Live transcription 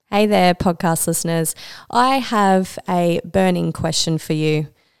Hey there, podcast listeners. I have a burning question for you.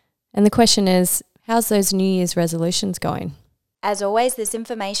 And the question is, how's those New Year's resolutions going? As always, this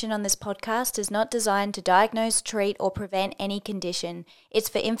information on this podcast is not designed to diagnose, treat, or prevent any condition. It's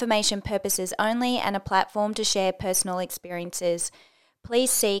for information purposes only and a platform to share personal experiences.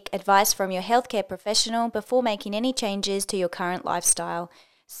 Please seek advice from your healthcare professional before making any changes to your current lifestyle.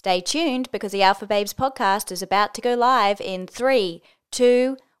 Stay tuned because the Alpha Babes podcast is about to go live in 3,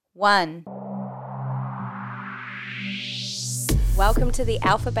 2, 1. Welcome to the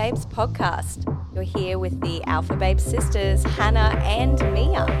Alpha Babes podcast. You're here with the Alpha Babes sisters, Hannah and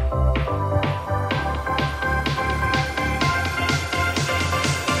Mia.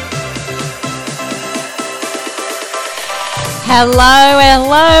 Hello.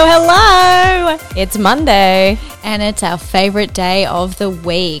 It's Monday. And it's our favorite day of the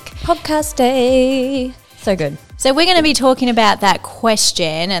week. Podcast day. So good. So we're going to be talking about that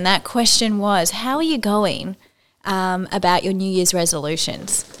question, and that question was, how are you going about your New Year's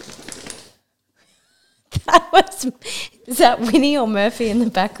resolutions? Is that Winnie or Murphy in the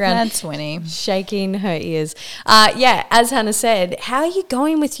background? That's Winnie. Shaking her ears. As Hannah said, how are you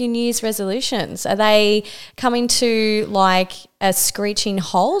going with your New Year's resolutions? Are they coming to like a screeching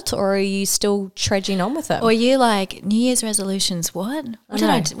halt, or are you still trudging on with them? Or are you like, New Year's resolutions, what? What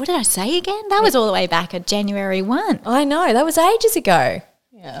did I say again? That was all the way back at January 1. I know, that was ages ago.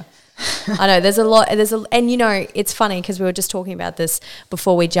 Yeah. I know, and you know, it's funny because we were just talking about this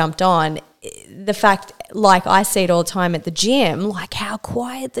before we jumped on. The fact, like I see it all the time at the gym, like how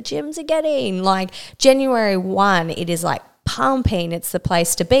quiet the gyms are getting. Like January 1, it is like pumping. It's the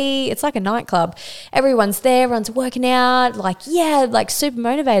place to be. It's like a nightclub. Everyone's there, everyone's working out, like super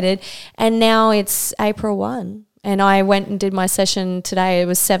motivated. And now it's April 1. And I went and did my session today. It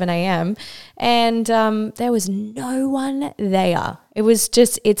was 7 a.m. and there was no one there. It was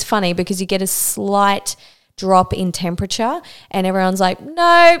just, it's funny because you get a slight drop in temperature and everyone's like,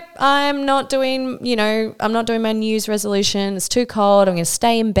 no, I'm not doing my New Year's resolution. It's too cold. I'm going to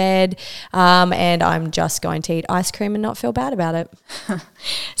stay in bed and I'm just going to eat ice cream and not feel bad about it.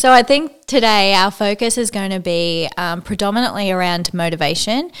 So I think today our focus is going to be predominantly around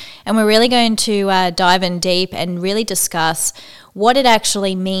motivation, and we're really going to dive in deep and really discuss what it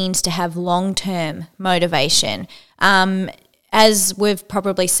actually means to have long-term motivation. As we've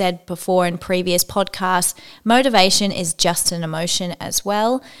probably said before in previous podcasts, motivation is just an emotion as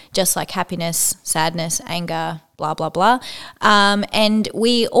well, just like happiness, sadness, anger, blah, blah, blah. And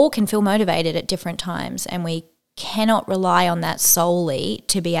we all can feel motivated at different times, and we cannot rely on that solely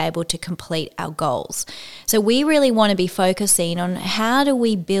to be able to complete our goals. So we really want to be focusing on how do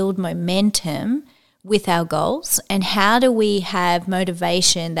we build momentum with our goals, and how do we have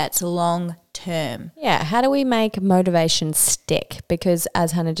motivation that's long term? Yeah, how do we make motivation stick? Because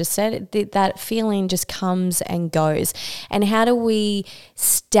as Hannah just said, that feeling just comes and goes. And how do we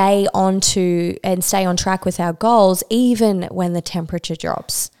stay on track with our goals even when the temperature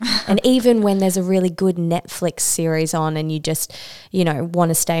drops? And even when there's a really good Netflix series on and you just, want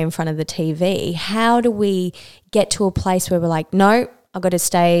to stay in front of the TV? How do we get to a place where we're like, no, I've got to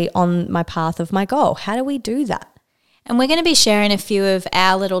stay on my path of my goal? How do we do that? And we're going to be sharing a few of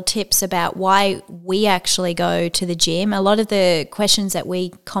our little tips about why we actually go to the gym. A lot of the questions that we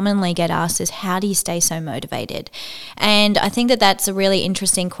commonly get asked is, how do you stay so motivated? And I think that that's a really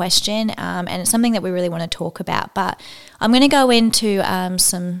interesting question, and it's something that we really want to talk about. But I'm going to go into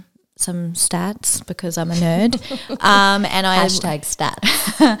some stats because I'm a nerd. And Hashtag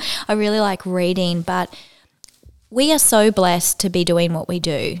stats. I really like reading, but we are so blessed to be doing what we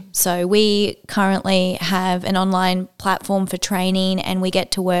do. So we currently have an online platform for training, and we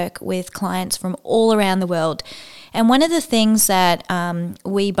get to work with clients from all around the world. And one of the things that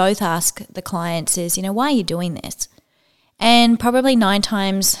we both ask the clients is, why are you doing this? And probably 9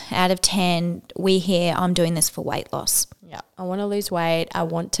 times out of 10, we hear, I'm doing this for weight loss. Yeah, I want to lose weight. I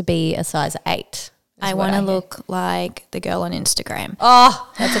want to be a size 8. I want to look like the girl on Instagram.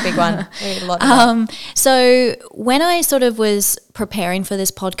 Oh, that's a big one. So when I sort of was preparing for this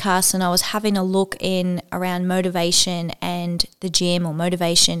podcast and I was having a look in around motivation and the gym, or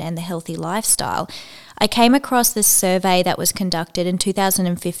motivation and the healthy lifestyle, I came across this survey that was conducted in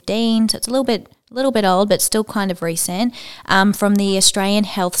 2015. So it's a little bit old, but still kind of recent, from the Australian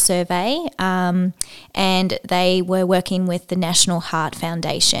Health Survey, and they were working with the National Heart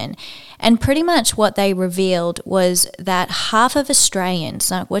Foundation. And pretty much what they revealed was that half of Australians,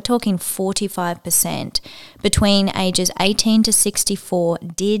 so we're talking 45%, between ages 18 to 64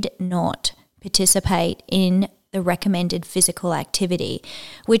 did not participate in the recommended physical activity,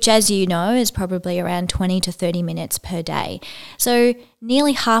 which, as you know, is probably around 20 to 30 minutes per day. So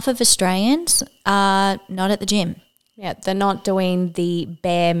nearly half of Australians are not at the gym. Yeah, they're not doing the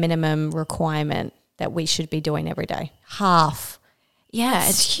bare minimum requirement that we should be doing every day. Half. Yeah,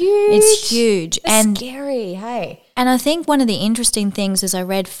 It's huge. It's huge. It's scary, hey. And I think one of the interesting things, as I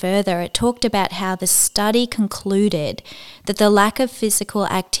read further, it talked about how the study concluded that the lack of physical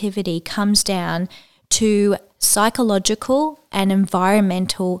activity comes down to psychological and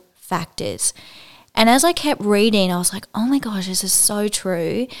environmental factors. And as I kept reading, I was like, oh my gosh, this is so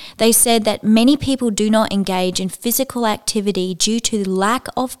true. They said that many people do not engage in physical activity due to lack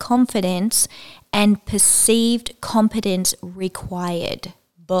of confidence and perceived competence required.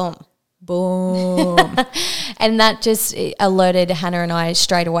 Boom. Boom. And that just alerted Hannah and I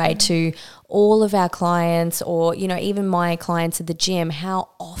straight away to all of our clients, or, you know, even my clients at the gym, how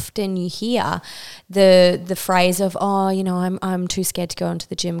often you hear the phrase of, oh, you know, I'm too scared to go into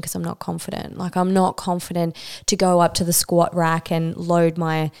the gym because I'm not confident. Like, I'm not confident to go up to the squat rack and load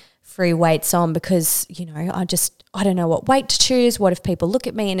my free weights on because, you know, I don't know what weight to choose. What if people look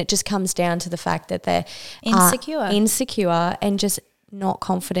at me? And it just comes down to the fact that they're insecure and just not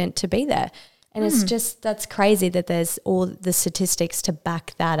confident to be there. And it's just, that's crazy that there's all the statistics to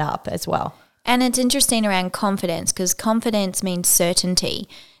back that up as well. And it's interesting around confidence, because confidence means certainty.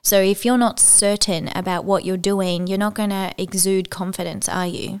 So if you're not certain about what you're doing, you're not going to exude confidence, are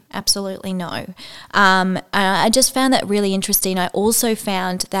you? Absolutely no. I just found that really interesting. I also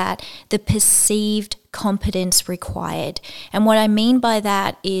found that the perceived competence required. And what I mean by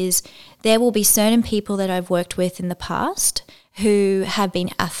that is there will be certain people that I've worked with in the past who have been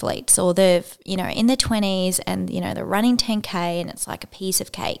athletes, or they've, you know, in their 20s and, you know, they're running 10K and it's like a piece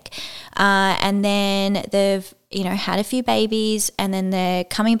of cake. And then they've, you know, had a few babies, and then they're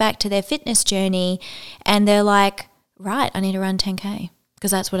coming back to their fitness journey and they're like, right, I need to run 10K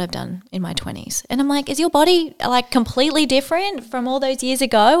because that's what I've done in my 20s. And I'm like, is your body like completely different from all those years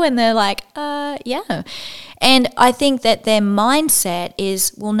ago? And they're like, yeah. And I think that their mindset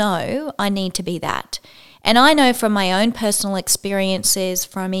is, well, no, I need to be that. And I know from my own personal experiences,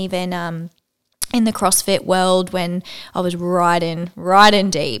 from even in the CrossFit world when I was riding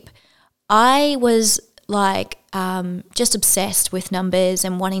deep, I was like just obsessed with numbers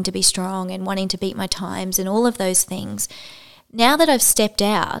and wanting to be strong and wanting to beat my times and all of those things. Now that I've stepped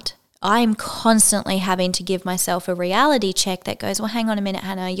out, I'm constantly having to give myself a reality check that goes, well, hang on a minute,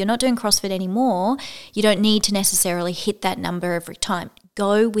 Hannah, you're not doing CrossFit anymore. You don't need to necessarily hit that number every time.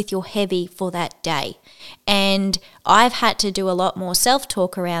 Go with your heavy for that day. And I've had to do a lot more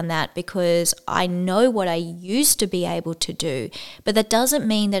self-talk around that because I know what I used to be able to do, but that doesn't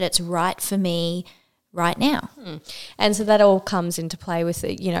mean that it's right for me right now. And so that all comes into play with,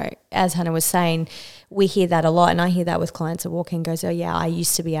 you know, as Hannah was saying, we hear that a lot, and I hear that with clients that walk in and goes, oh yeah, I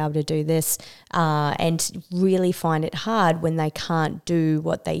used to be able to do this, and really find it hard when they can't do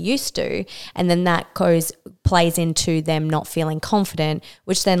what they used to. And then that plays into them not feeling confident,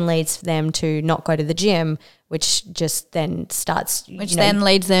 which then leads them to not go to the gym, which just then starts... Which then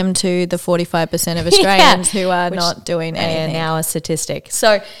leads them to the 45% of Australians who are not doing anything. Now a statistic.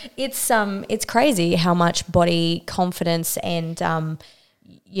 So it's crazy how much body confidence and,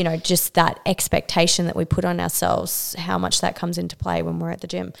 you know, just that expectation that we put on ourselves, how much that comes into play when we're at the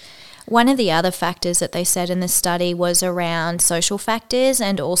gym. One of the other factors that they said in the study was around social factors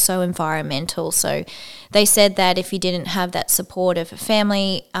and also environmental. So they said that if you didn't have that support of a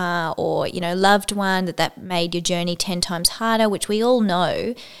family or, you know, loved one, that made your journey 10 times harder, which we all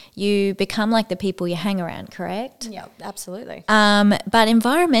know, you become like the people you hang around, correct? Yeah, absolutely. But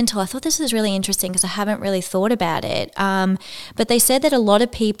environmental, I thought this was really interesting because I haven't really thought about it. But they said that a lot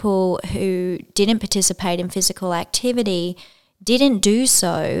of people who didn't participate in physical activity didn't do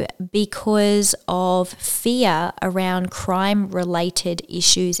so because of fear around crime-related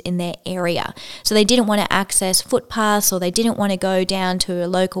issues in their area. So they didn't want to access footpaths, or they didn't want to go down to a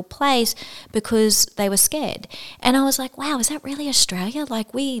local place because they were scared. And I was like, wow, is that really Australia?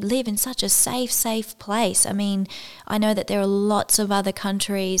 Like, we live in such a safe place. I mean, I know that there are lots of other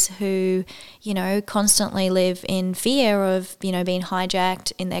countries who, you know, constantly live in fear of, you know, being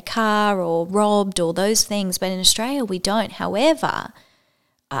hijacked in their car or robbed or those things. But in Australia, we don't. However,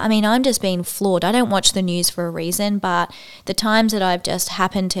 I mean, I'm just being floored. I don't watch the news for a reason, but the times that I've just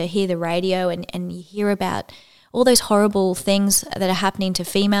happened to hear the radio and you hear about all those horrible things that are happening to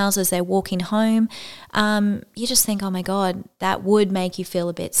females as they're walking home, you just think, oh my God, that would make you feel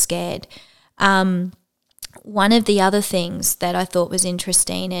a bit scared. One of the other things that I thought was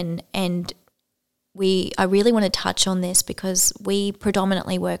interesting, and I really want to touch on this because we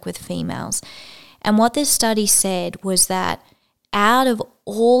predominantly work with females, And what this study said was that out of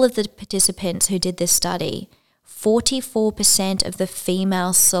all of the participants who did this study, 44% of the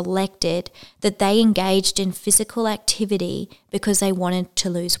females selected that they engaged in physical activity because they wanted to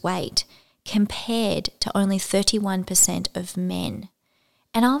lose weight, compared to only 31% of men.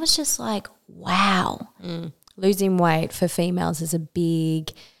 And I was just like, wow. Losing weight for females is a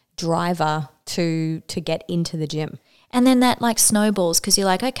big driver to get into the gym. And then that like snowballs because you're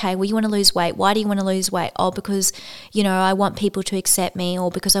like, okay, well, you want to lose weight. Why do you want to lose weight? Oh, because, I want people to accept me, or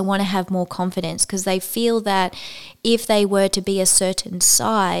because I want to have more confidence, because they feel that if they were to be a certain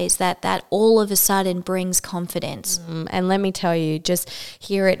size, that all of a sudden brings confidence. And let me tell you, just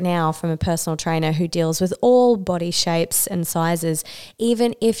hear it now from a personal trainer who deals with all body shapes and sizes.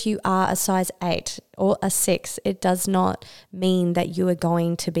 Even if you are a size 8 or a 6, it does not mean that you are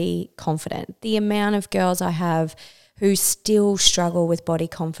going to be confident. The amount of girls I have who still struggle with body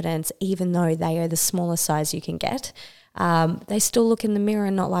confidence, even though they are the smallest size you can get. They still look in the mirror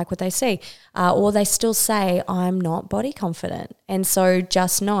and not like what they see. Or they still say, I'm not body confident. And so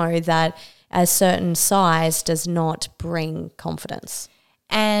just know that a certain size does not bring confidence.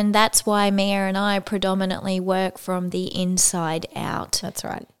 And that's why Mia and I predominantly work from the inside out. That's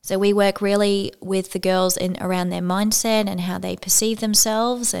right. So we work really with the girls around their mindset and how they perceive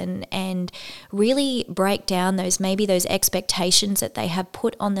themselves, and really break down those expectations that they have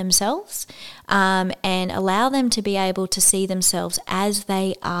put on themselves, and allow them to be able to see themselves as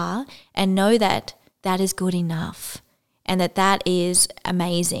they are and know that that is good enough and that is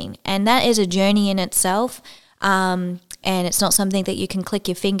amazing. And that is a journey in itself. And it's not something that you can click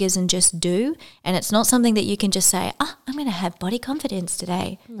your fingers and just do. And it's not something that you can just say, I'm going to have body confidence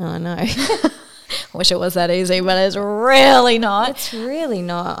today. No, no. I wish it was that easy, but it's really not. It's really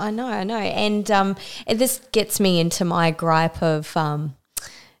not. I know. And this gets me into my gripe of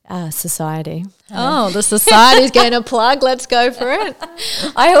society. Oh, the society's getting a plug. Let's go for it.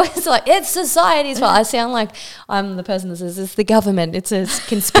 I always like, it's society's fault. I sound like I'm the person that says it's the government. It's a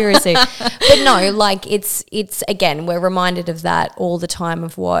conspiracy. But no, like it's again, we're reminded of that all the time,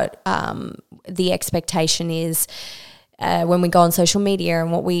 of what the expectation is when we go on social media,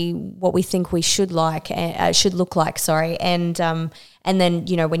 and what we think we should look like. And then,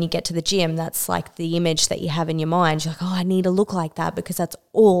 when you get to the gym, that's like the image that you have in your mind. You're like, I need to look like that because that's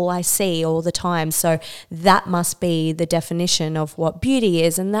all I see all the time. So that must be the definition of what beauty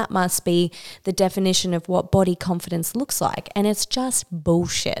is, and that must be the definition of what body confidence looks like. And it's just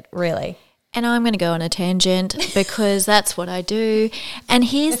bullshit, really. And I'm going to go on a tangent because that's what I do. And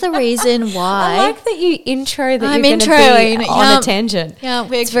here's the reason why. I like that you intro that I'm you're going to be on a tangent. Yeah,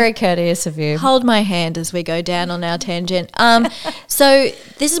 it's very courteous of you. Hold my hand as we go down on our tangent. So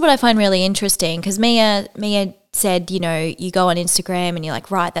this is what I find really interesting, because Mia said, you go on Instagram and you're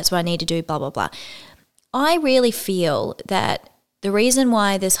like, right, that's what I need to do, blah, blah, blah. I really feel that the reason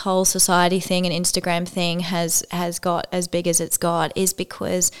why this whole society thing and Instagram thing has got as big as it's got is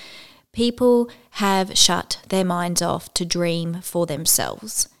because people have shut their minds off to dream for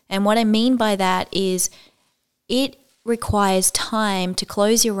themselves. And what I mean by that is it requires time to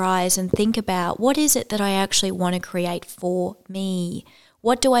close your eyes and think about, what is it that I actually want to create for me?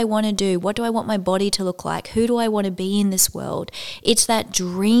 What do I want to do? What do I want my body to look like? Who do I want to be in this world? It's that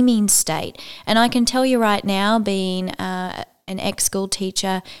dreaming state. And I can tell you right now, being an ex-school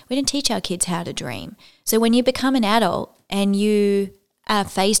teacher, we didn't teach our kids how to dream. So when you become an adult and you are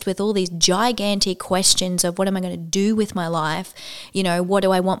faced with all these gigantic questions of, what am I going to do with my life? What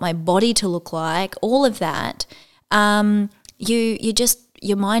do I want my body to look like? All of that,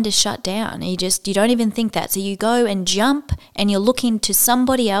 your mind is shut down. You don't even think that. So you go and jump and you're looking to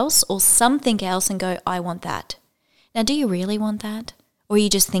somebody else or something else and go, I want that. Now, do you really want that? Or you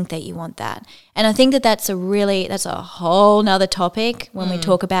just think that you want that? And I think that's a whole nother topic when we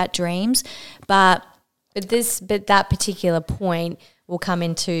talk about dreams. But that particular point will come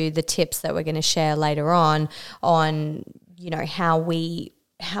into the tips that we're going to share later on how we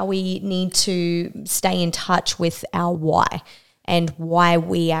need to stay in touch with our why, and why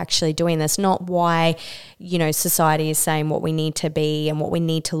we actually doing this, not why society is saying what we need to be and what we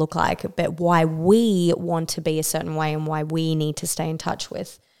need to look like, but why we want to be a certain way and why we need to stay in touch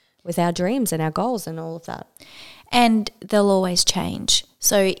with our dreams and our goals and all of that. And they'll always change.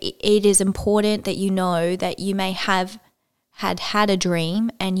 So it is important that you know that you may have had a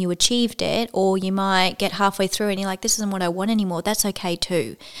dream and you achieved it, or you might get halfway through and you're like, this isn't what I want anymore. That's okay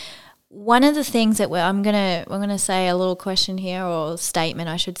too. One of the things that I'm gonna say a little question here, or statement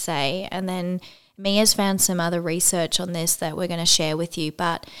I should say, and then Mia's found some other research on this that we're going to share with you,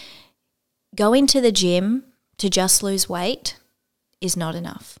 but going to the gym to just lose weight is not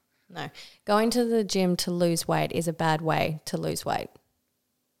enough. No. Going to the gym to lose weight is a bad way to lose weight.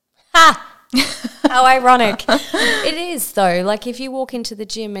 Ha! How ironic. It is though. Like if you walk into the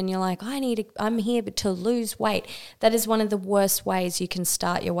gym and you're like, I'm here to lose weight, that is one of the worst ways you can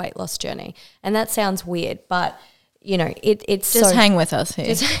start your weight loss journey. And that sounds weird, but you know, it's just hang with us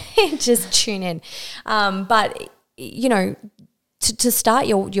here. Just tune in. But you know, to start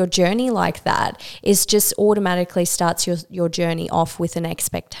your journey like that is just automatically starts your journey off with an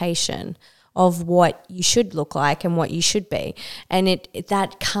expectation of what you should look like and what you should be. And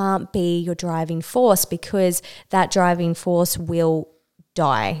that can't be your driving force, because that driving force will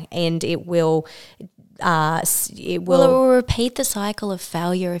die, and it will repeat the cycle of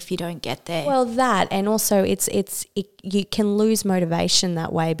failure if you don't get there. Well, that, and also you can lose motivation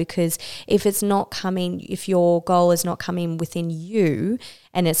that way, because if your goal is not coming within you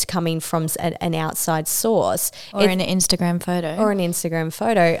and it's coming from an outside source or an Instagram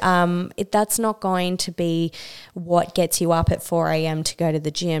photo, that's not going to be what gets you up at 4 a.m. to go to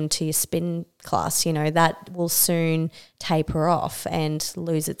the gym to your spin class. You know, that will soon taper off and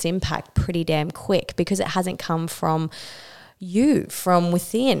lose its impact pretty damn quick, because it hasn't come from you, from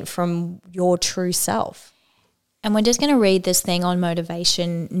within, from your true self. And we're just going to read this thing on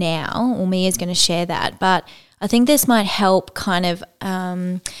motivation now, or Mia's going to share that. But I think this might help kind of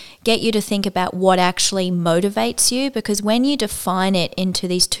get you to think about what actually motivates you, because when you define it into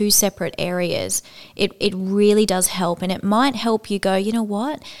these two separate areas, it really does help. And it might help you go, you know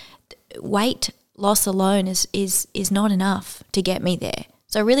what, weight loss alone is not enough to get me there.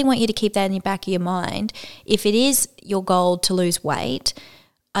 So I really want you to keep that in the back of your mind. If it is your goal to lose weight,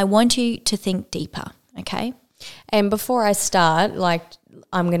 I want you to think deeper, okay? And before I start,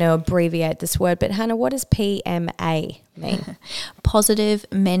 I'm going to abbreviate this word, but Hannah, what does PMA mean? Positive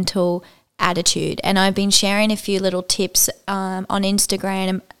mental attitude. And I've been sharing a few little tips on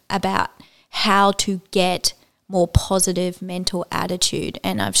Instagram about how to get more positive mental attitude.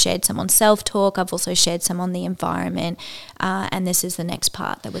 And I've shared some on self-talk. I've also shared some on the environment. And this is the next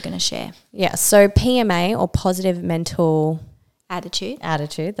part that we're going to share. Yeah, so PMA, or positive mental attitude,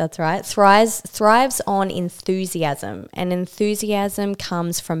 that's right, thrives on enthusiasm, and enthusiasm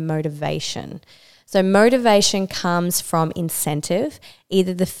comes from motivation. So motivation comes from incentive,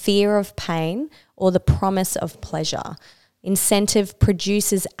 either the fear of pain or the promise of pleasure. Incentive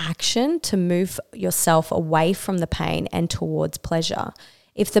produces action to move yourself away from the pain and towards pleasure.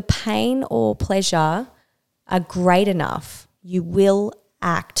 If the pain or pleasure are great enough, you will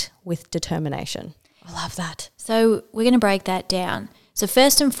act with determination. I love that. So we're going to break that down. So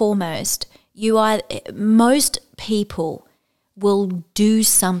first and foremost, most people will do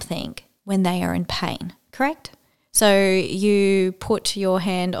something when they are in pain, correct? So you put your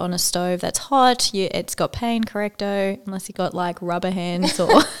hand on a stove that's hot, it's got pain, correcto, unless you got like rubber hands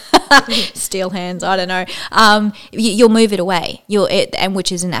or steel hands, I don't know. You'll move it away, and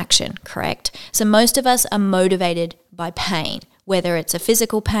which is an action, correct? So most of us are motivated by pain, whether it's a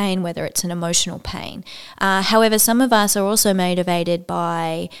physical pain, whether it's an emotional pain. However, some of us are also motivated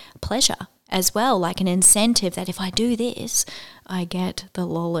by pleasure as well, like an incentive that if I do this, I get the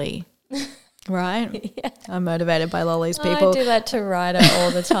lolly. Right? Yeah. I'm motivated by lollies, people. I do that to Ryder all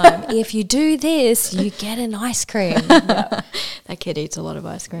the time. If you do this, you get an ice cream. Yeah. That kid eats a lot of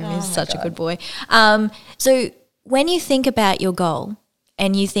ice cream. He's such a good boy. So when you think about your goal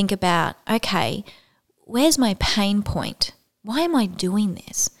and you think about, okay, where's my pain point? Why am I doing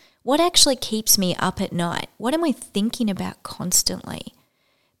this? What actually keeps me up at night? What am I thinking about constantly?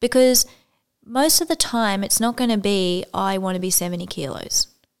 Because most of the time it's not going to be, I want to be 70 kilos.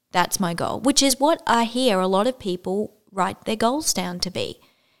 That's my goal, which is what I hear a lot of people write their goals down to be.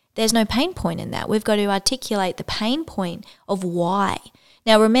 There's no pain point in that. We've got to articulate the pain point of why.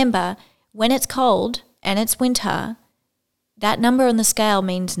 Now remember, when it's cold and it's winter, that number on the scale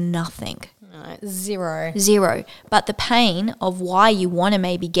means nothing. Zero. But the pain of why you want to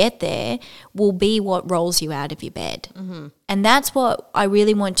maybe get there will be what rolls you out of your bed. Mm-hmm. And that's what I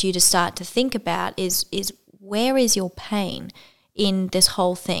really want you to start to think about is where is your pain in this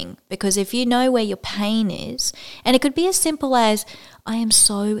whole thing? Because if you know where your pain is, and it could be as simple as, I am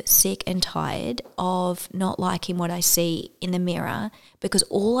so sick and tired of not liking what I see in the mirror, because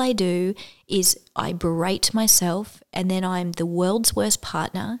all I do is I berate myself, and then I'm the world's worst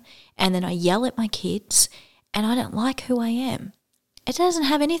partner, and then I yell at my kids, and I don't like who I am. It doesn't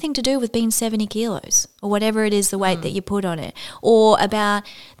have anything to do with being 70 kilos or whatever it is, the weight that you put on it, or about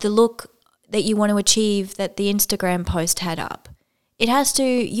the look that you want to achieve that the Instagram post had up. It has to,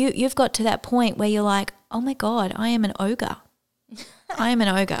 you've got to that point where you're like, oh my God, I am an ogre. I am an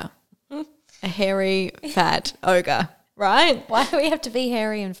ogre. A hairy, fat ogre. right? Why do we have to be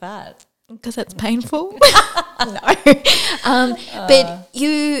hairy and fat? Because that's painful. No. But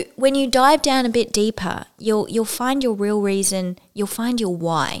when you dive down a bit deeper, you'll find your real reason. You'll find your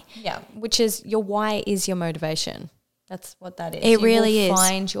why. Yeah, which is your why is your motivation. That's what that is. It really is. You will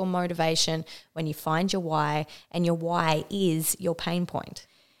find your motivation when you find your why, and your why is your pain point.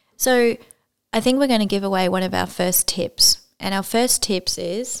 So I think we're going to give away one of our first tips. And our first tips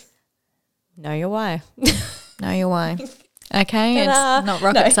is know your why. know your why. Okay, Ta-da. it's not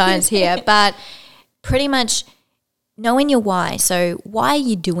rocket science here, but pretty much knowing your why. So why are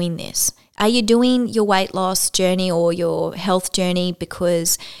you doing this? Are you doing your weight loss journey or your health journey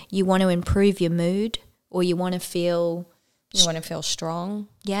because you want to improve your mood, or you want to feel strong?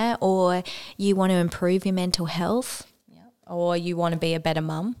 Yeah, or you want to improve your mental health? Yeah. Or you want to be a better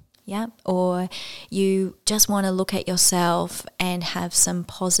mum? Yeah, or you just want to look at yourself and have some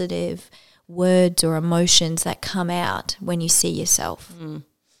positive words or emotions that come out when you see yourself.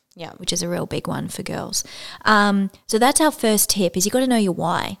 Yeah, which is a real big one for girls. So that's our first tip: is you got to know your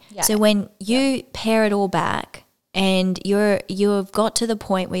why. Yeah. So when you pare it all back and you've got to the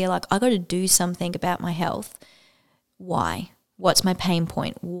point where you're like, I got to do something about my health. Why? What's my pain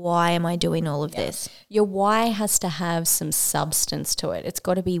point? Why am I doing all of this? Your why has to have some substance to it. It's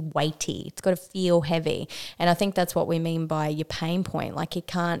got to be weighty. It's got to feel heavy. And I think that's what we mean by your pain point. Like it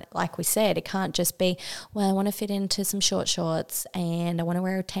can't, like we said, it can't just be, well, I want to fit into some short shorts and I want to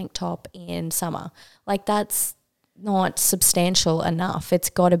wear a tank top in summer. Like that's not substantial enough. It's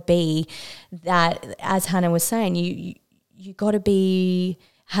got to be that, as Hannah was saying, you got to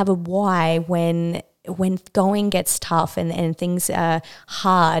have a why when going gets tough and things are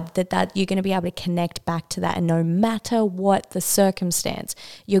hard, that you're going to be able to connect back to that. And no matter what the circumstance,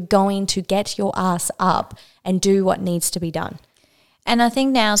 you're going to get your ass up and do what needs to be done. And I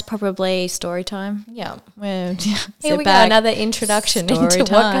think now's probably story time. Yeah. Here we go, another introduction into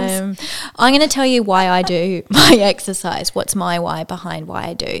time. what comes. I'm going to tell you why I do my exercise. What's my why behind why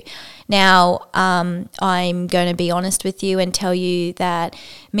I do. Now, I'm going to be honest with you and tell you that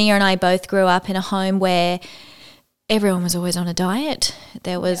Mia and I both grew up in a home where everyone was always on a diet.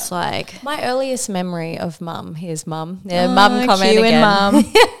 There was like... My earliest memory of mum, here's mum, mum comment Q again, and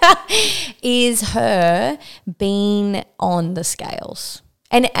mum. is her being on the scales.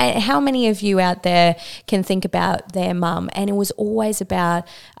 And how many of you out there can think about their mum? And it was always about,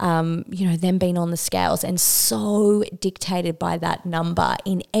 them being on the scales and so dictated by that number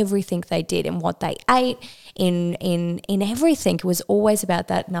in everything they did and what they ate, in everything. It was always about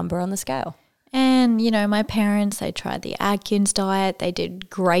that number on the scale. And, my parents, they tried the Atkins diet. They did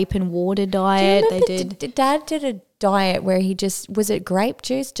grape and water diet. Dad did a diet where he was it grape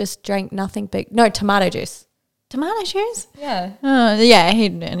juice? Just drank nothing but, no, tomato juice. Tomato juice? Yeah. Yeah,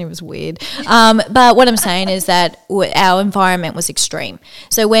 he was weird. But what I'm saying is that our environment was extreme.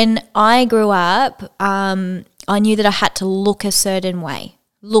 So when I grew up, I knew that I had to look a certain way.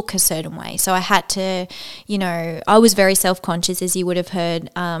 So I had to, I was very self-conscious, as you would have heard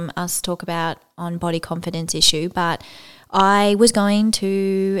us talk about on Body Confidence Issue, but I was going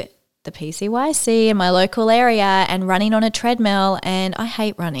to the PCYC in my local area and running on a treadmill, and I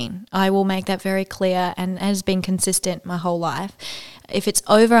hate running. I will make that very clear, and has been consistent my whole life. If it's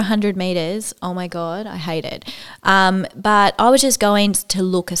over 100 meters, oh my God, I hate it. But I was just going to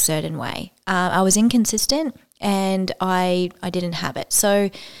look a certain way. I was inconsistent and I didn't have it. So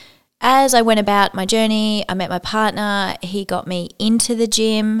as I went about my journey, I met my partner. He got me into the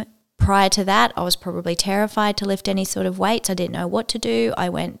gym. Prior to that, I was probably terrified to lift any sort of weights. I didn't know what to do. I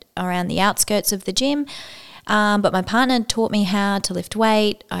went around the outskirts of the gym. But my partner taught me how to lift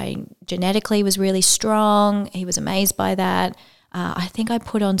weight. I genetically was really strong. He was amazed by that. I think I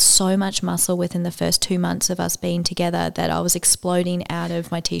put on so much muscle within the first 2 months of us being together that I was exploding out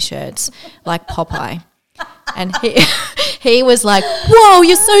of my T-shirts like Popeye. And he was like, whoa,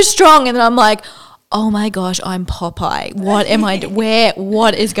 you're so strong. And then I'm like, oh my gosh, I'm Popeye. What am I,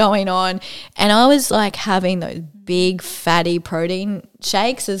 what is going on? And I was like having those big fatty protein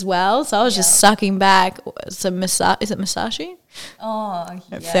shakes as well. So I was just sucking back some is it Musashi? Oh,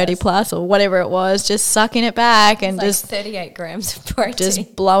 yes. 30 plus or whatever it was, just sucking it back and like just 38 grams of protein.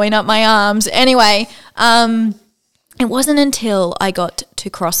 Just blowing up my arms. Anyway, it wasn't until I got to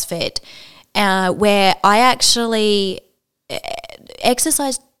CrossFit where I actually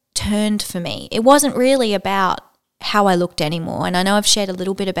exercise turned for me. It wasn't really about how I looked anymore. And I know I've shared a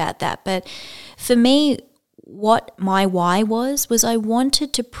little bit about that, but for me, what my why was I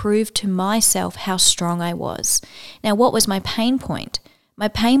wanted to prove to myself how strong I was. Now, what was my pain point? My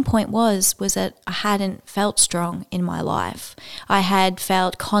pain point was that I hadn't felt strong in my life. I had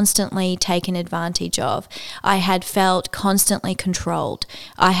felt constantly taken advantage of. I had felt constantly controlled.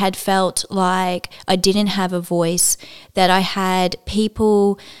 I had felt like I didn't have a voice, that I had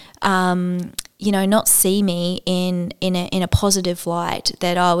people not see me in a positive light,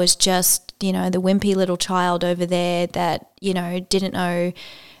 that I was just, the wimpy little child over there that, didn't know,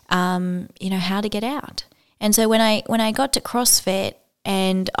 how to get out. And so when I got to CrossFit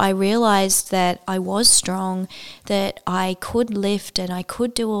and I realized that I was strong, that I could lift and I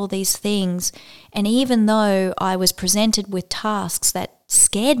could do all these things, and even though I was presented with tasks that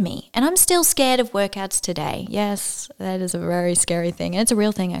scared me, and I'm still scared of workouts today. Yes, that is a very scary thing. And it's a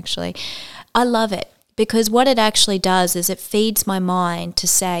real thing, actually. I love it because what it actually does is it feeds my mind to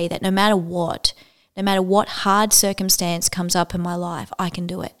say that no matter what hard circumstance comes up in my life, I can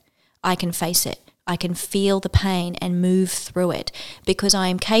do it. I can face it. I can feel the pain and move through it because I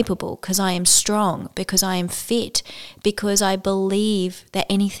am capable, because I am strong, because I am fit, because I believe that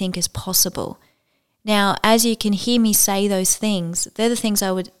anything is possible. Now, as you can hear me say those things, they're the things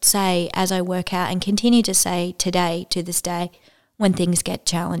I would say as I work out and continue to say today, to this day, when things get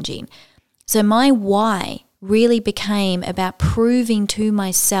challenging. So my why really became about proving to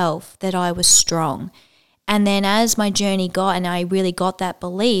myself that I was strong. And then as my journey got and I really got that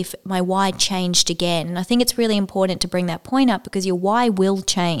belief, my why changed again. And I think it's really important to bring that point up because your why will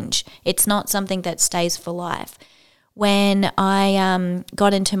change. It's not something that stays for life. When I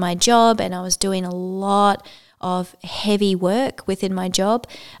got into my job and I was doing a lot of heavy work within my job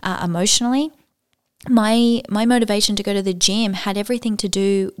emotionally, my motivation to go to the gym had everything to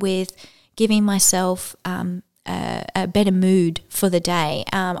do with giving myself a better mood for the day.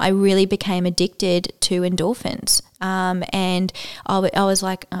 I really became addicted to endorphins. And I was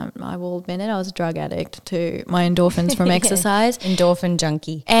like, I will admit it, I was a drug addict to my endorphins from exercise. Endorphin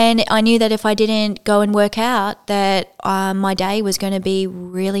junkie. And I knew that if I didn't go and work out, that my day was going to be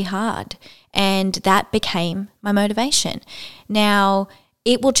really hard. And that became my motivation. Now,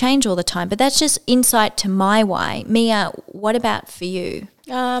 it will change all the time, but that's just insight to my why. Mia, what about for you?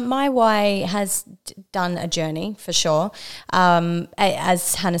 My why has done a journey for sure.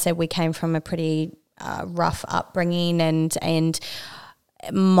 As Hannah said, we came from a pretty rough upbringing, and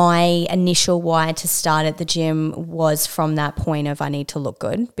my initial why to start at the gym was from that point of I need to look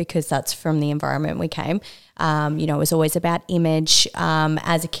good because that's from the environment we came. It was always about image.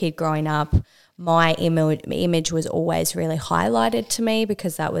 As a kid growing up, my image was always really highlighted to me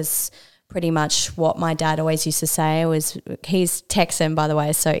because that was pretty much what my dad always used to say. He's Texan, by the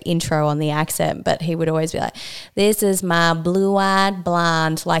way, so intro on the accent, but he would always be like, this is my blue-eyed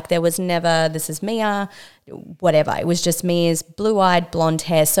blonde. Like there was never, this is Mia, whatever. It was just Mia's blue-eyed blonde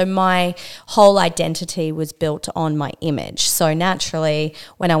hair. So my whole identity was built on my image. So naturally,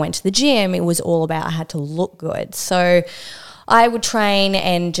 when I went to the gym, it was all about I had to look good. So I would train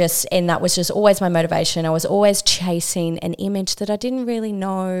and that was just always my motivation. I was always chasing an image that I didn't really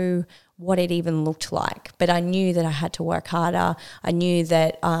know what it even looked like. But I knew that I had to work harder. I knew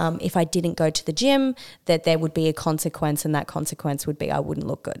that if I didn't go to the gym, that there would be a consequence, and that consequence would be I wouldn't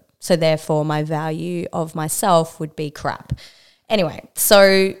look good. So therefore my value of myself would be crap. Anyway,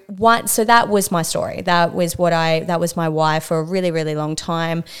 so that was my story. That was my why for a really, really long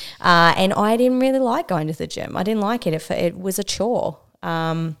time. And I didn't really like going to the gym. I didn't like it. It was a chore.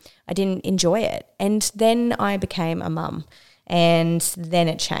 I didn't enjoy it. And then I became a mum, and then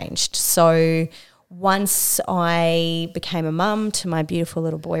it changed. So once I became a mum to my beautiful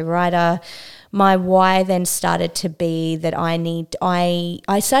little boy Ryder, my why then started to be that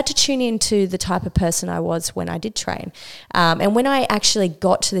I started to tune into the type of person I was when I did train. And when I actually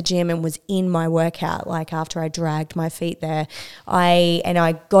got to the gym and was in my workout, like after I dragged my feet there,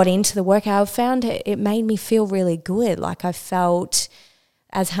 I got into the workout, I found it made me feel really good. Like I felt,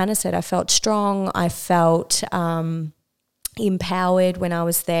 as Hannah said, I felt strong. I felt empowered when I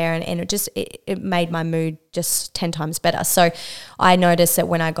was there, and it made my mood just 10 times better. So I noticed that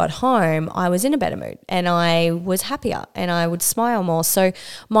when I got home, I was in a better mood and I was happier and I would smile more. So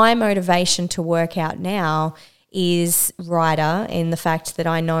my motivation to work out now is Ryder, in the fact that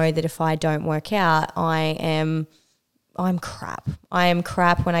I know that if I don't work out, I'm crap. I am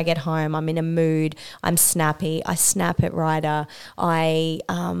crap when I get home. I'm in a mood. I'm snappy. I snap at Ryder.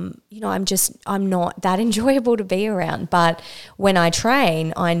 I'm not that enjoyable to be around. But when I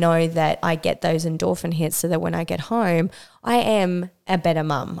train, I know that I get those endorphin hits so that when I get home, I am a better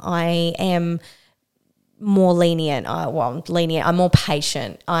mum. I am more lenient. I'm more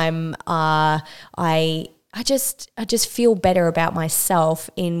patient. I just feel better about myself,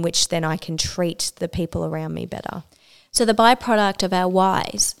 in which then I can treat the people around me better. So the byproduct of our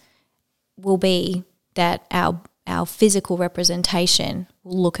whys will be that our physical representation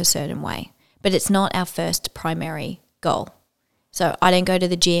will look a certain way, but it's not our first primary goal. So I don't go to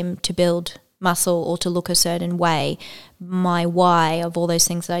the gym to build muscle or to look a certain way. My why of all those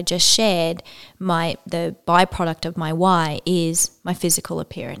things that I just shared, the byproduct of my why is my physical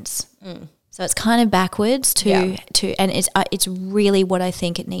appearance. So it's kind of backwards and it's really what I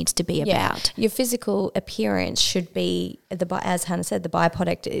think it needs to be about. Your physical appearance should be as Hannah said, the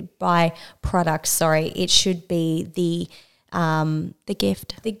byproduct. It should be the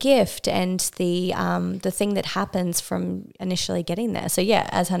gift and the thing that happens from initially getting there. So yeah,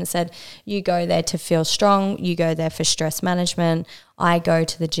 as Hannah said, you go there to feel strong. You go there for stress management. I go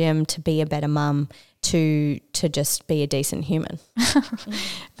to the gym to be a better mum. To just be a decent human.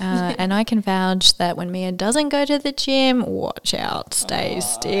 And I can vouch that when Mia doesn't go to the gym, watch out,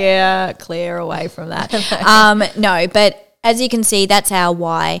 steer clear away from that. No, but as you can see, that's our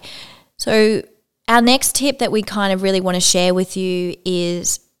why. So our next tip that we kind of really want to share with you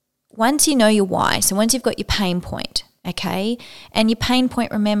is once you know your why, so once you've got your pain point, okay, and your pain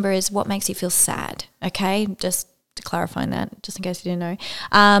point, remember, is what makes you feel sad, okay, just to clarifying that, just in case you didn't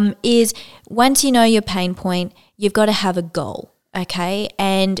know, is once you know your pain point, you've got to have a goal, okay?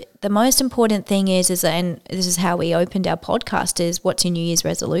 And the most important thing is and this is how we opened our podcast, is what's your New Year's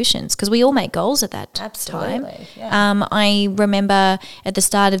resolutions? Because we all make goals at that time. Yeah. I remember at the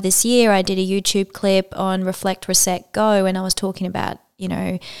start of this year, I did a YouTube clip on Reflect, Reset, Go, and I was talking about,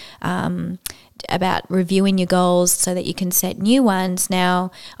 about reviewing your goals so that you can set new ones.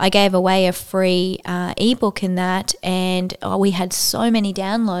 Now, I gave away a free ebook in that, and we had so many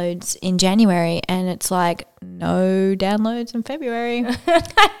downloads in January, and it's like no downloads in February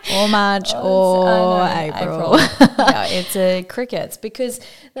or March or April. Yeah, it's crickets, because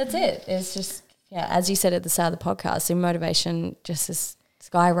that's it. It's just, as you said at the start of the podcast, the motivation just is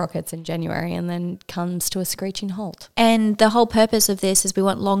skyrockets in January and then comes to a screeching halt. And the whole purpose of this is we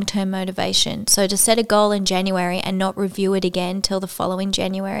want long-term motivation. So to set a goal in January and not review it again till the following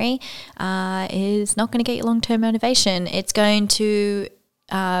January is not going to get you long-term motivation. It's going to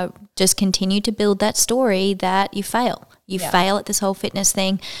just continue to build that story that you fail. You fail at this whole fitness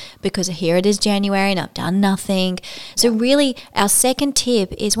thing because here it is January and I've done nothing. So really our second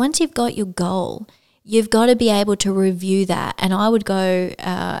tip is once you've got your goal, you've got to be able to review that. And I would go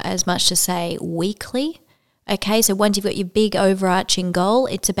as much to say weekly. Okay, so once you've got your big overarching goal,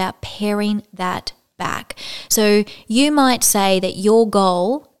 it's about paring that back. So you might say that your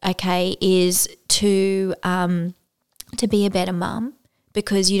goal, okay, is to be a better mum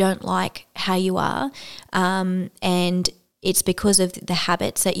because you don't like how you are, and it's because of the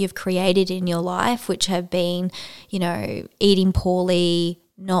habits that you've created in your life, which have been, eating poorly,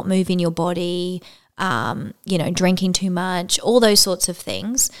 not moving your body, drinking too much, all those sorts of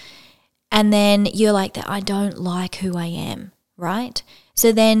things. And then you're like, I don't like who I am, right?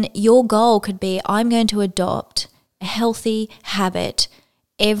 So then your goal could be, I'm going to adopt a healthy habit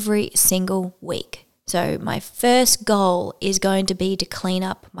every single week. So my first goal is going to be to clean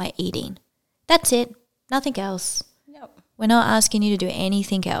up my eating. That's it. Nothing else. Yep. We're not asking you to do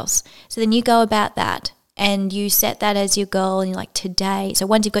anything else. So then you go about that and you set that as your goal, and you're like, today. So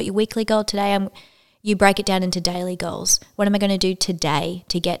once you've got your weekly goal, you break it down into daily goals. What am I going to do today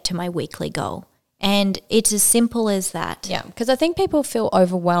to get to my weekly goal? And it's as simple as that. Yeah, because I think people feel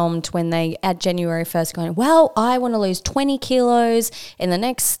overwhelmed when they, at January 1st, going, well, I want to lose 20 kilos in the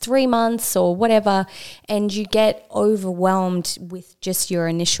next 3 months or whatever. And you get overwhelmed with just your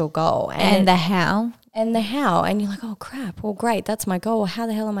initial goal. And the how. And you're like, oh crap, well great, that's my goal, how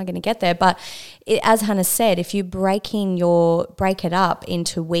the hell am I going to get there? But as Hannah said, if you break it up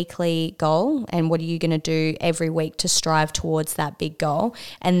into weekly goal, and what are you going to do every week to strive towards that big goal,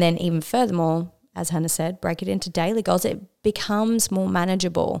 and then even furthermore, as Hannah said, break it into daily goals, it becomes more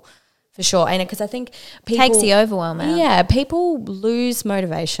manageable. For sure. And because I think people takes the overwhelm out. Yeah, people lose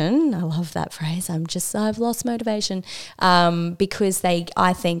motivation. I love that phrase. I've lost motivation because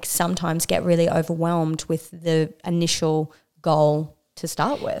I think sometimes get really overwhelmed with the initial goal to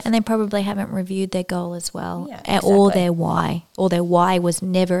start with. And they probably haven't reviewed their goal as well, exactly. or their why was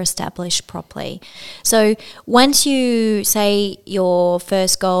never established properly. So once you say your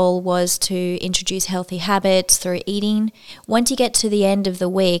first goal was to introduce healthy habits through eating, once you get to the end of the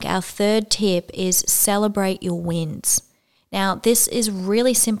week, our third tip is celebrate your wins. Now, this is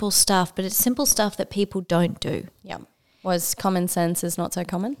really simple stuff, but it's simple stuff that people don't do. Yeah. Was common sense is not so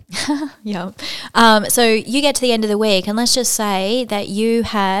common. Yeah. So you get to the end of the week, and let's just say that you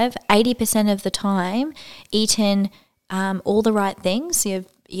have 80% of the time eaten all the right things. You've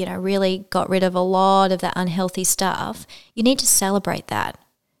really got rid of a lot of that unhealthy stuff, you need to celebrate that.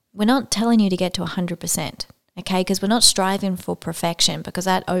 We're not telling you to get to 100%. Okay, because we're not striving for perfection, because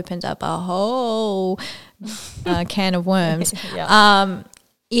that opens up a whole can of worms.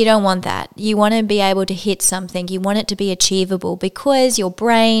 You don't want that. You want to be able to hit something. You want it to be achievable, because your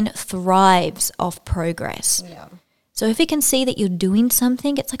brain thrives off progress. Yeah. So if it can see that you're doing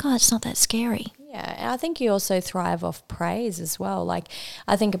something, it's like, oh, it's not that scary. Yeah, and I think you also thrive off praise as well. Like,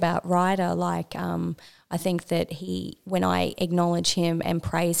 I think about Ryder, like I think that when I acknowledge him and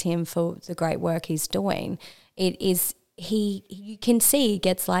praise him for the great work he's doing, you can see he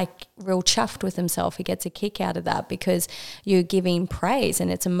gets like real chuffed with himself. He gets a kick out of that, because you're giving praise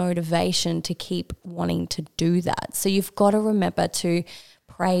and it's a motivation to keep wanting to do that. So you've got to remember to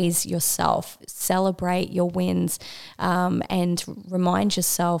praise yourself, celebrate your wins, and remind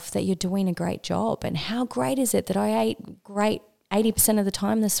yourself that you're doing a great job. And how great is it that I ate great 80% of the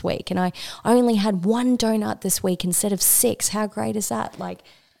time this week, and I only had one donut this week instead of 6. How great is that?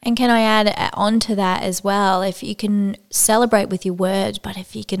 And can I add on to that as well, if you can celebrate with your words, but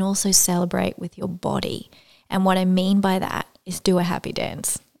if you can also celebrate with your body. And what I mean by that is do a happy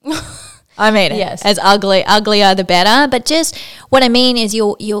dance. I mean, yes, as uglier the better. But just what I mean is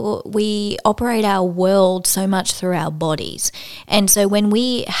we operate our world so much through our bodies. And so when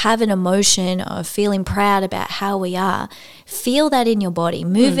we have an emotion of feeling proud about how we are, feel that in your body,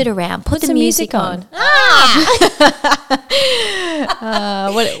 move it around, put the music on.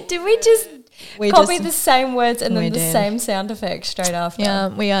 Did we just copy the same words and then the same sound effects straight after? Yeah,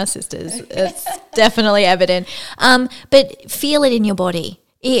 we are sisters. It's definitely evident. But feel it in your body.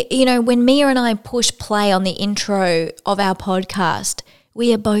 When Mia and I push play on the intro of our podcast,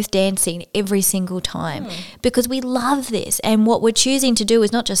 we are both dancing every single time because we love this. And what we're choosing to do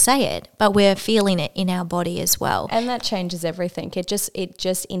is not just say it, but we're feeling it in our body as well. And that changes everything. It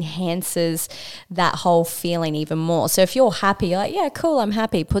just enhances that whole feeling even more. So if you're happy, you're like, yeah, cool, I'm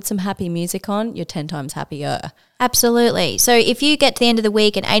happy. Put some happy music on, you're 10 times happier. Absolutely. So if you get to the end of the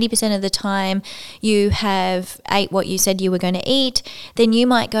week and 80% of the time you have ate what you said you were going to eat, then you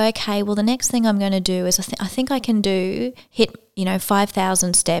might go, okay, well, the next thing I'm going to do is I think I can hit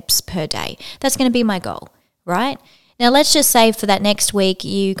 5,000 steps per day. That's going to be my goal, right? Now, let's just say for that next week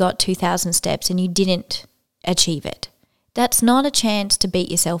you got 2,000 steps and you didn't achieve it. That's not a chance to beat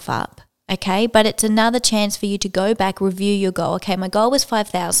yourself up. Okay, but it's another chance for you to go back, review your goal. Okay, my goal was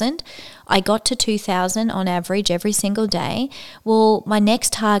 5,000. I got to 2,000 on average every single day. Well, my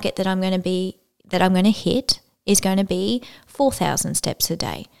next target that I'm going to hit is going to be 4,000 steps a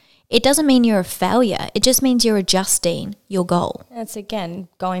day. It doesn't mean you're a failure. It just means you're adjusting your goal. That's, again,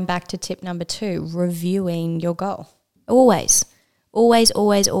 going back to tip number 2, reviewing your goal. Always. Always,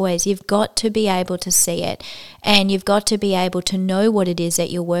 always, always. You've got to be able to see it, and you've got to be able to know what it is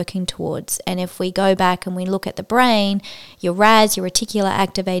that you're working towards. And if we go back and we look at the brain, your RAS, your reticular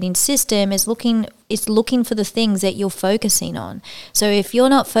activating system, is looking for the things that you're focusing on. So if you're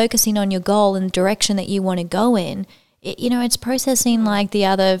not focusing on your goal and the direction that you want to go in, it's processing like the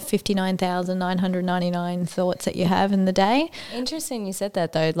other 59,999 thoughts that you have in the day. Interesting you said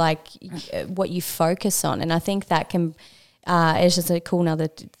that, though, like what you focus on. And I think that can... it's just a cool another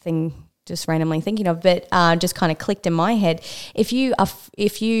thing just randomly thinking of, but just kind of clicked in my head. If you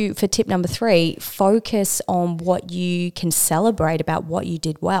for tip number 3, focus on what you can celebrate about what you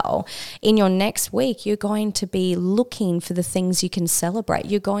did well. In your next week, you're going to be looking for the things you can celebrate.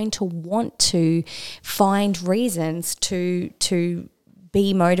 You're going to want to find reasons to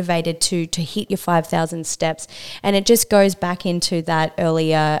be motivated to hit your 5,000 steps. And it just goes back into that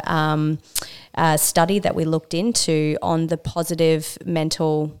earlier study that we looked into on the positive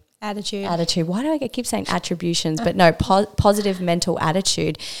mental attitude. Why do I keep saying attributions? But no, positive mental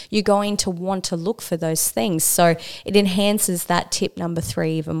attitude. You're going to want to look for those things. So it enhances that tip number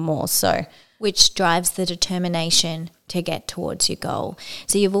 3 even more. So, which drives the determination to get towards your goal.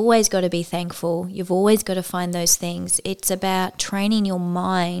 So you've always got to be thankful. You've always got to find those things. It's about training your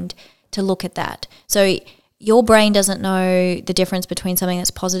mind to look at that. So your brain doesn't know the difference between something that's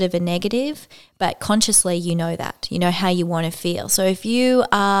positive and negative, but consciously you know that. You know how you want to feel. So if you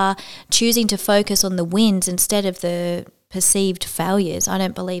are choosing to focus on the wins instead of the perceived failures, I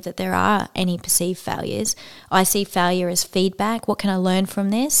don't believe that there are any perceived failures. I see failure as feedback. What can I learn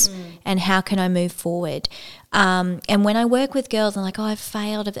from this? And how can I move forward? And when I work with girls, I'm like, oh, I've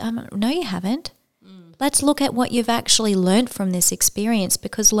failed. No, you haven't. Let's look at what you've actually learned from this experience,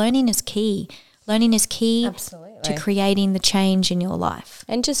 because learning is key. Learning is key. Absolutely. to creating the change in your life.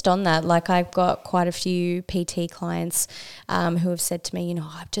 And just on that, like I've got quite a few PT clients who have said to me, you know,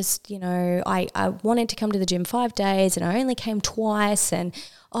 I've just, you know, I wanted to come to the gym 5 days and I only came twice and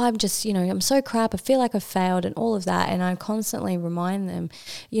I'm just, you know, I'm so crap. I feel like I've failed and all of that. And I constantly remind them,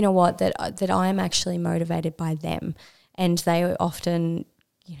 you know what, that I'm actually motivated by them. And they often,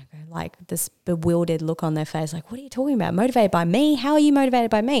 you know, go like this bewildered look on their face, like, what are you talking about? Motivated by me? How are you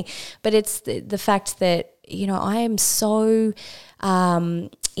motivated by me? But it's the fact that, you know, I am so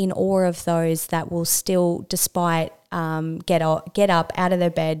in awe of those that will still, despite get up out of their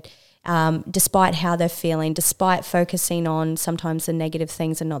bed, despite how they're feeling, despite focusing on sometimes the negative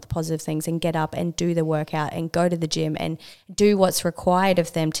things and not the positive things, and get up and do the workout and go to the gym and do what's required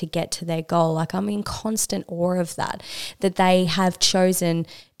of them to get to their goal. Like, I'm in constant awe of that they have chosen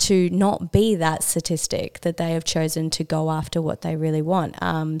to not be that statistic, that they have chosen to go after what they really want.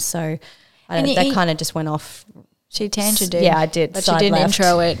 So that kind of just went off. She tangented. Yeah, I did. But she didn't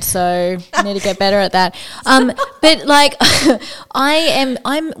intro it, so you need to get better at that. But like I'm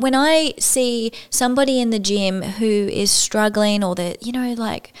when I see somebody in the gym who is struggling, or that, you know,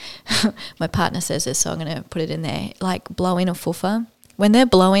 like my partner says this, so I'm going to put it in there, like blowing a foofa. When they're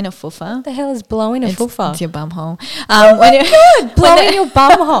blowing a foofa. What the hell is blowing a foofa? It's your bum hole. Blowing your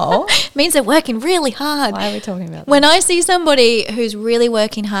bum hole means they're working really hard. Why are we talking about that? When I see somebody who's really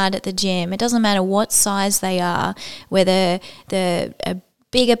working hard at the gym, it doesn't matter what size they are, whether they're a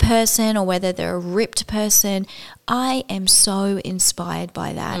bigger person or whether they're a ripped person, I am so inspired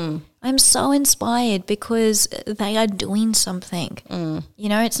by that. I'm so inspired because they are doing something. You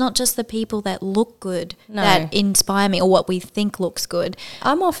know, it's not just the people that look good that inspire me, or what we think looks good.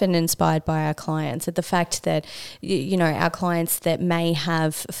 I'm often inspired by our clients, at the fact that, you know, our clients that may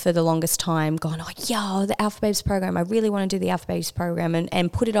have for the longest time gone, oh, yeah, the Alpha Babes program, I really want to do the Alpha Babes program,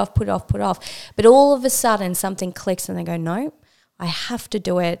 and put it off. But all of a sudden something clicks and they go, no, I have to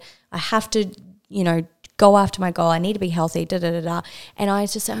do it. I have to, you know, go after my goal. I need to be healthy, And I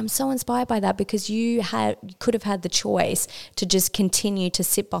just say, I'm so inspired by that, because you could have had the choice to just continue to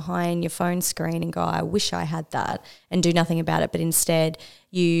sit behind your phone screen and go, I wish I had that, and do nothing about it. But instead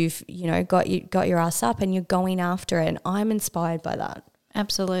you've, you know, got your ass up and you're going after it. And I'm inspired by that.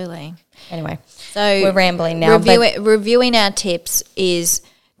 Absolutely. Anyway, so we're rambling now. Reviewing our tips is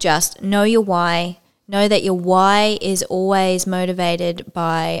just know your why. Know that your why is always motivated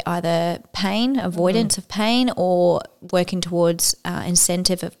by either pain, avoidance of pain, or working towards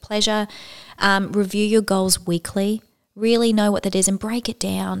incentive of pleasure. Review your goals weekly. Really know what that is and break it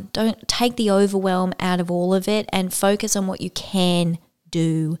down. Don't take the overwhelm out of all of it, and focus on what you can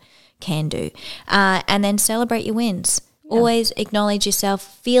do. And then celebrate your wins. Yeah. Always acknowledge yourself.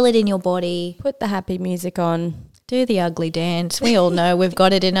 Feel it in your body. Put the happy music on. Do the ugly dance. We all know we've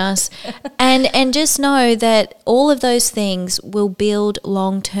got it in us. And just know that all of those things will build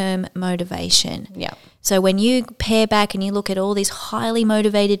long-term motivation. Yeah. So when you pare back and you look at all these highly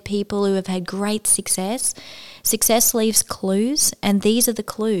motivated people who have had great success leaves clues, and these are the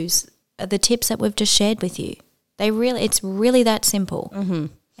clues, the tips that we've just shared with you. It's really that simple. Mm-hmm.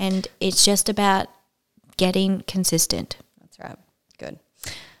 And it's just about getting consistent. That's right. Good.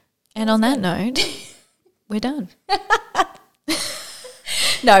 And on that note, we're done.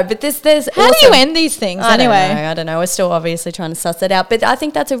 No, but there's how do you end these things anyway? I don't know. We're still obviously trying to suss it out, but I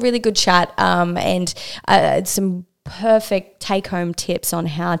think that's a really good chat, and some perfect take-home tips on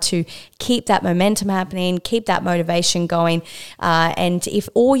how to keep that momentum happening, keep that motivation going, and if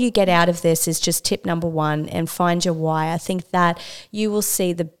all you get out of this is just tip number 1 and find your why, I think that you will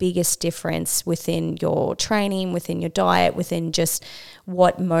see the biggest difference within your training, within your diet, within just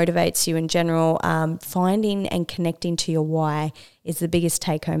what motivates you in general. Finding and connecting to your why is the biggest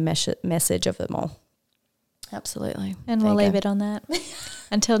take-home message of them all. Absolutely. And we'll leave it on that.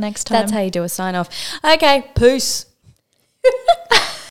 Until next time. That's how you do a sign-off. Okay, peace.